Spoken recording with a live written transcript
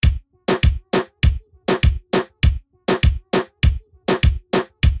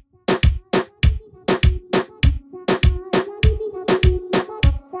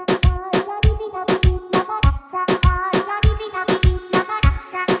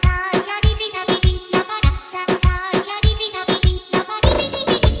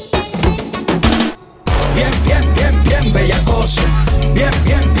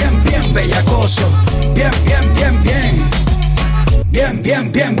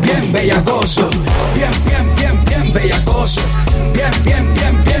bien bellacoso. Bien, bien, bien, bien bellacoso. Bien, bien,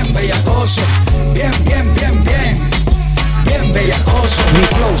 bien, bien bellacoso. Bien, bien, bien, bien. Bien bellacoso. Mi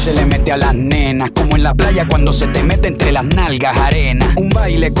flow se le mete a las nenas, como en la playa cuando se te mete entre las nalgas arena. Un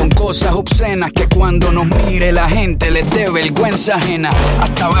baile con cosas obscenas que cuando nos mire la gente les dé vergüenza ajena.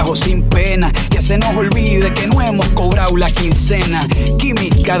 Hasta abajo sin pena, que se nos olvide que no hemos cobrado la quincena.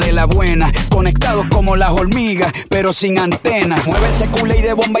 Química de la buena, conectados como las hormigas, pero sin antenas. Mueve ese culé y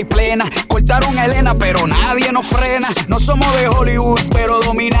de bomba y plena. Cortaron a Elena, pero nadie nos frena. No somos de Hollywood, pero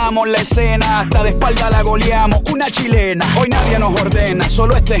dominamos la escena. Hasta de espalda la goleamos, una chilena. Hoy nadie nos ordena,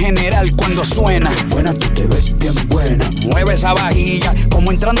 solo este general cuando suena. Buena, tú te ves bien buena. Mueve esa vajilla,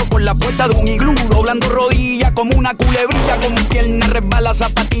 como entrando por la puerta de un iglú, doblando rodillas, como una culebrilla, con pierna resbala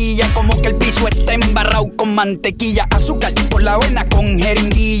zapatilla, como que el piso está embarrado con mantequilla, azúcar por la avena con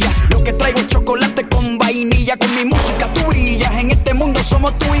jeringuilla. Lo que traigo es chocolate con vainilla, con mi música tú brillas. En este mundo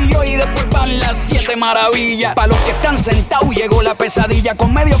somos tú y yo y después van las 7 maravillas. Pa' los que están sentados llegó la pesadilla,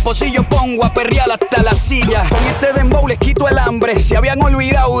 con medio pocillo pongo a perrear hasta la silla. Con este dembow les quito el hambre, se habían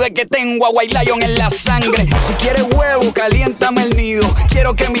olvidado de que tengo a White Lion en la sangre. Si quieres huevo, caliéntame el nido.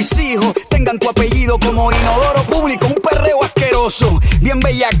 Quiero que mis hijos tengan tu apellido como inodoro público, un perreo asqueroso. Bien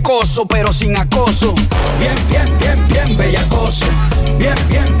bellacoso, pero sin acoso. Bien, bien, bien, bien bellacoso. Bien,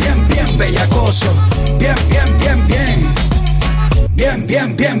 bien, bien, bien bellacoso. Bien, bien, bien, bien. Bien,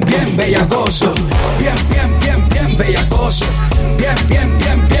 bien, bien, bien bellacoso. Bien, bien, bien, bien bellacoso. Bien, bien,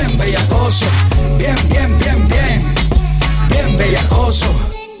 bien, bien bellacoso. Bien, bien, bien, bien. Bien bellacoso.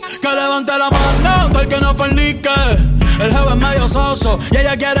 Que levante la mano todo el que no fornique. El jefe es medio soso y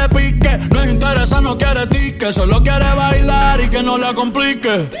ella quiere pique. No es interesa, no quiere tique. Solo quiere bailar y que no la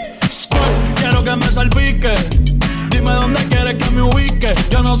complique. Quiero que me salpique. Dime dónde quieres que me ubique.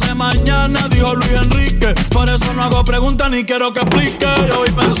 Yo no sé mañana, dijo Luis Enrique. Por eso no hago preguntas ni quiero que explique. Yo voy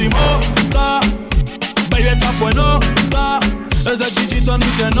pa' encima, baby está buenota. Ese chichito ni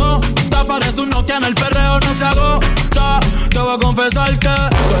se nota. Parece un Nokia en el perreo, no se agota. Te voy a confesar que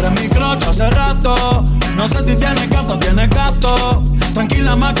tú eres mi crocha hace rato. No sé si tienes gato.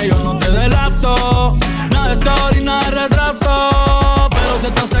 Tranquila más que yo no te delato. Nada de story, nada de retrato. Pero si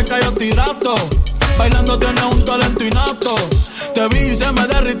estás seca yo te hidrato. Bailando tienes un talento innato. Te vi y se me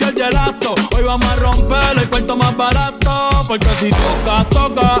derritió el gelato. Hoy vamos a romper el cuarto más barato. Porque si toca,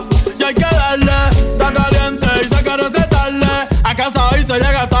 toca. Y hay que darle. Está caliente y se quiere recetarle. A casa hoy se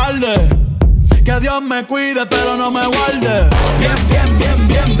llega tarde. Que Dios me cuide pero no me guarde. Bien, bien, bien,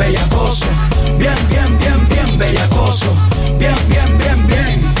 bien bellacoso. Bien, bien, bien, bien bellacoso. Bien, bien, bien,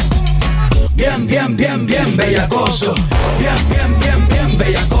 bien. Bien, bien, bien, bien bellacoso. Bien, bien, bien, bien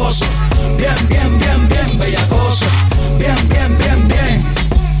bellacoso. Bien, bien, bien, bien bellacoso. Bien, bien, bien, bien.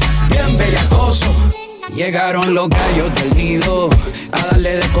 Bien bellacoso. Llegaron los gallos del nido a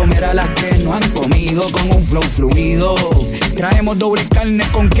darle de comer a las que no han comido con un flow fluido. Traemos doble carne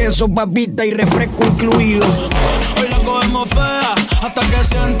con queso, papita y refresco incluido. Hoy la cogemos fea hasta que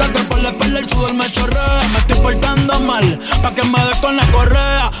sienta que por la espalda el sudor me chorrea. Me estoy portando mal pa' que me des con la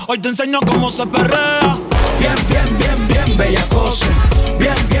correa. Hoy te enseño cómo se perrea. Bien, bien, bien, bien bellacoso.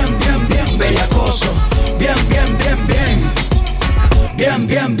 Bien, bien, bien, bien bellacoso. Bien, bien, bien, bien. Bien,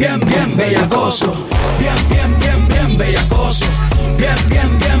 bien, bien, bien bellacoso. Bien, bien, bien, bien bellacoso. Bien,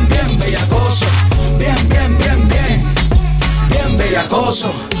 bien, bien, bien bellacoso. Bien, bien, bien, bien. Bien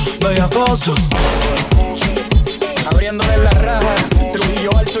bellacoso. Bellacoso. Abriéndole la raja.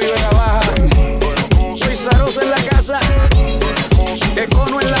 Trujillo Alto y Vega Baja. Soy Zarosa en la casa.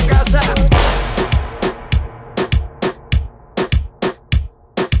 Econo en la casa.